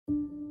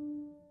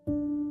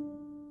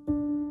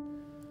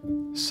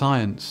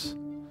Science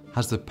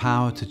has the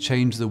power to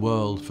change the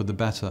world for the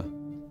better.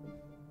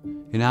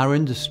 In our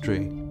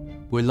industry,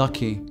 we're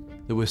lucky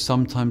that we're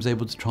sometimes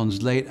able to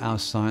translate our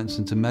science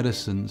into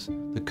medicines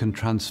that can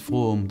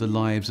transform the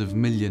lives of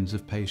millions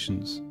of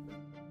patients.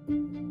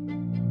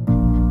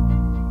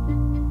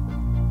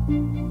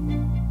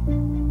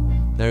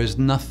 There is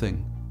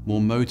nothing more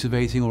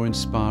motivating or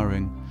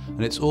inspiring,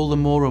 and it's all the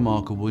more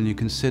remarkable when you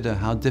consider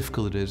how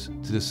difficult it is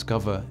to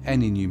discover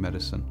any new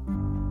medicine.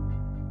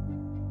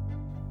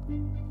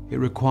 It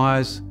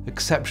requires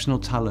exceptional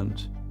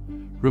talent,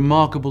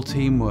 remarkable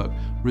teamwork,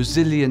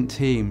 resilient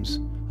teams,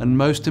 and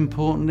most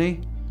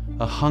importantly,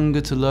 a hunger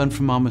to learn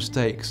from our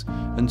mistakes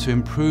and to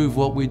improve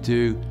what we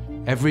do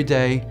every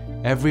day,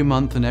 every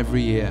month, and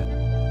every year.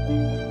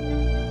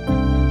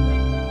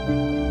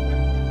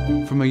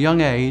 From a young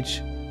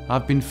age,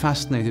 I've been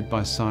fascinated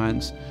by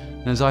science,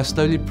 and as I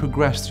slowly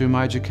progressed through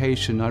my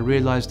education, I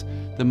realized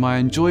that my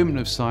enjoyment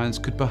of science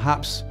could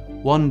perhaps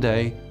one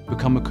day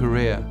become a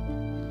career,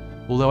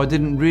 although I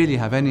didn't really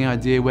have any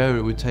idea where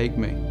it would take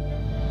me.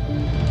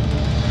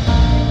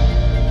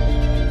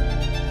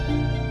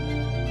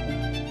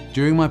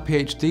 During my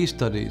PhD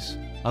studies,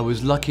 I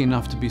was lucky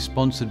enough to be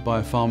sponsored by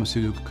a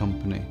pharmaceutical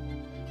company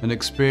and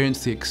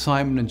experience the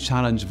excitement and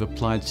challenge of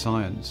applied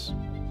science.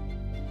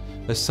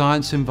 A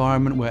science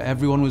environment where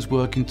everyone was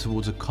working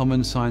towards a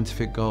common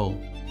scientific goal,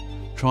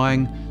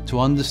 trying to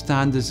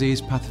understand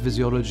disease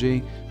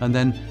pathophysiology and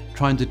then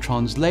trying to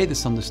translate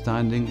this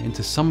understanding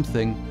into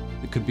something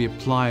that could be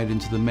applied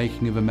into the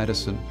making of a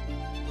medicine.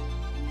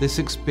 This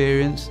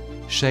experience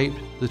shaped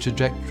the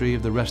trajectory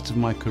of the rest of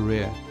my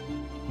career.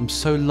 I'm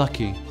so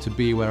lucky to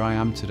be where I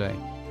am today.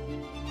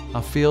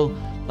 I feel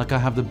like I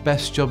have the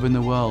best job in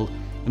the world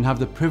and have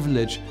the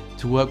privilege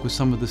to work with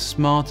some of the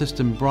smartest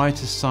and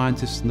brightest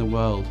scientists in the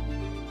world.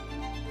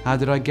 How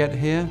did I get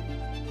here?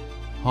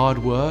 Hard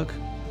work,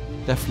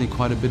 definitely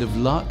quite a bit of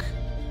luck,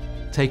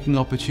 taking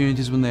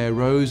opportunities when they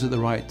arose at the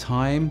right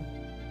time,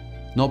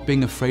 not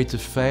being afraid to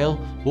fail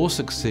or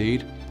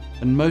succeed,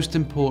 and most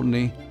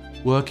importantly,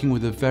 working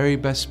with the very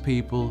best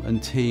people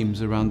and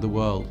teams around the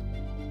world.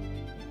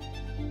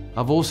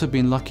 I've also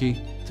been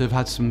lucky to have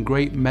had some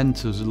great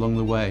mentors along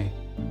the way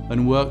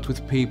and worked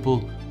with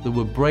people that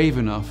were brave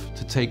enough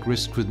to take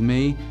risks with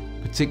me,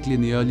 particularly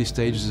in the early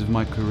stages of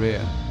my career.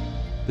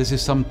 This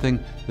is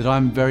something that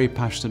I'm very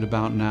passionate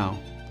about now.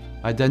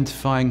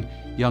 Identifying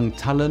young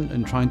talent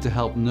and trying to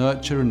help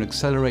nurture and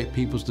accelerate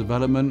people's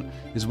development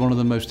is one of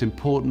the most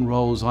important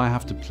roles I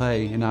have to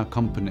play in our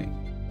company.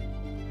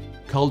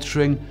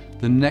 Culturing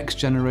the next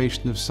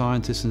generation of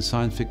scientists and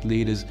scientific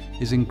leaders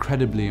is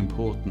incredibly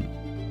important.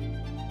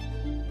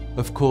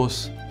 Of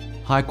course,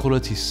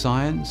 high-quality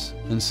science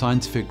and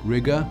scientific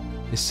rigor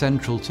is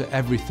central to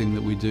everything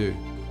that we do.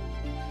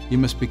 You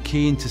must be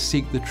keen to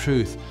seek the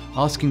truth,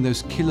 asking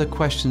those killer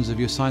questions of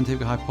your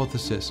scientific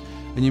hypothesis,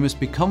 and you must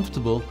be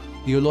comfortable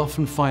that you'll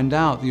often find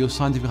out that your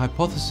scientific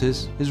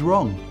hypothesis is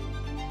wrong.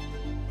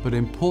 But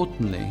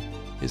importantly,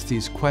 it's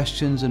these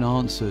questions and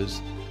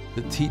answers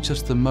that teach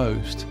us the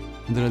most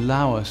and that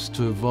allow us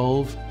to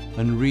evolve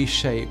and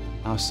reshape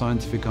our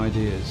scientific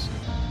ideas.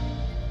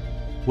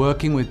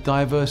 Working with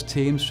diverse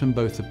teams from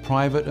both the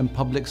private and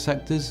public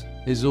sectors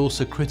is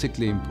also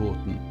critically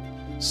important.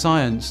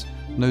 Science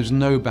knows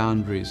no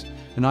boundaries,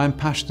 and I am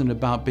passionate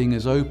about being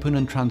as open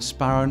and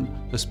transparent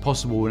as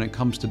possible when it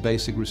comes to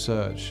basic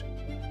research.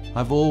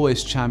 I've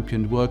always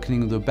championed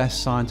working with the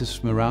best scientists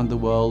from around the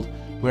world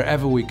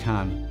wherever we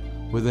can,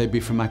 whether they be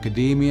from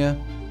academia,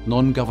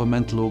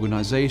 non-governmental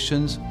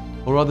organizations,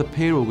 or other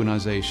peer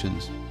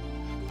organizations.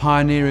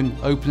 Pioneering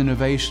open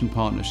innovation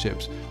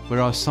partnerships where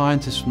our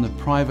scientists from the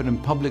private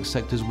and public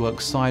sectors work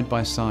side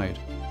by side.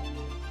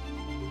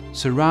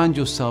 Surround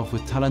yourself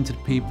with talented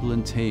people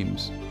and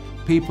teams,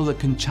 people that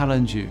can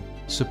challenge you,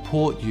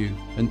 support you,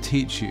 and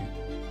teach you.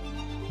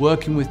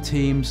 Working with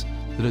teams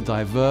that are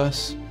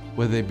diverse,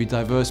 whether they be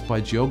diverse by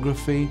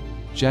geography,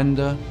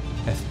 gender,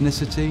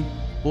 ethnicity,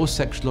 or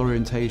sexual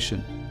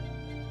orientation.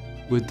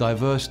 With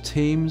diverse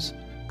teams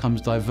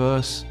comes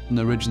diverse and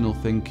original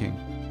thinking.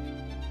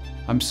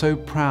 I'm so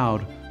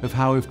proud of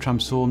how we've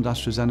transformed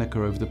AstraZeneca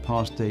over the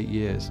past 8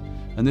 years,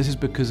 and this is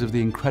because of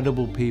the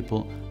incredible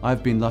people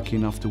I've been lucky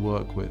enough to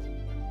work with.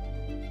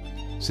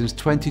 Since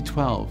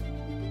 2012,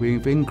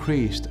 we've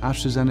increased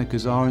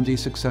AstraZeneca's R&D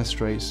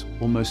success rates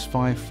almost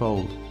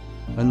 5-fold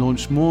and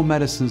launched more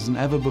medicines than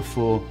ever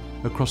before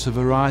across a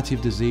variety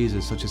of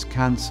diseases such as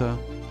cancer,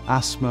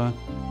 asthma,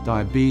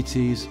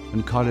 diabetes,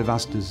 and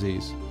cardiovascular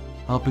disease,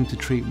 helping to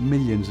treat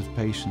millions of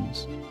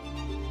patients.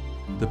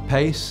 The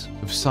pace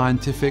of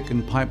scientific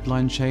and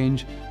pipeline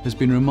change has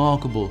been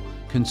remarkable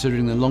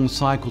considering the long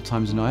cycle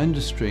times in our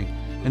industry,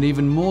 and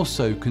even more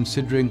so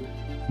considering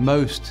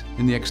most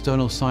in the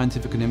external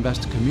scientific and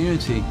investor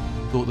community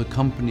thought the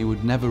company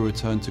would never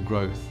return to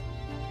growth.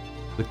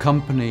 The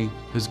company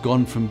has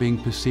gone from being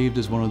perceived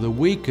as one of the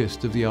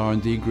weakest of the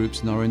R&D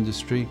groups in our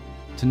industry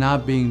to now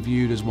being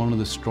viewed as one of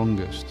the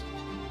strongest.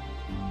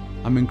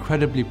 I'm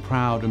incredibly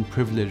proud and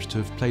privileged to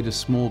have played a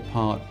small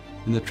part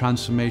in the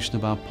transformation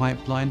of our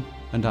pipeline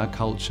and our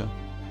culture.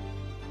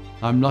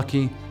 I'm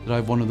lucky that I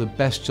have one of the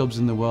best jobs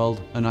in the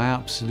world, and I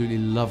absolutely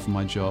love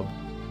my job.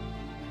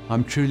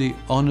 I'm truly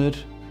honoured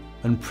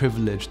and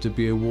privileged to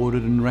be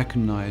awarded and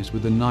recognised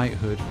with the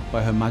Knighthood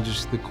by Her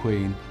Majesty the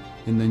Queen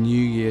in the New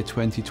Year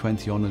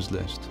 2020 Honours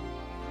List.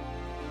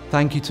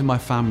 Thank you to my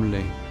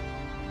family,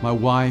 my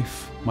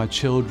wife, my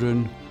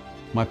children,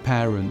 my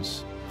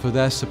parents, for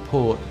their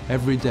support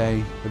every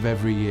day of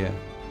every year.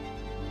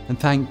 And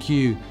thank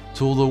you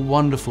to all the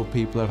wonderful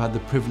people I've had the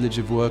privilege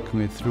of working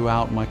with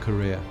throughout my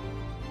career.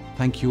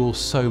 Thank you all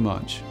so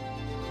much.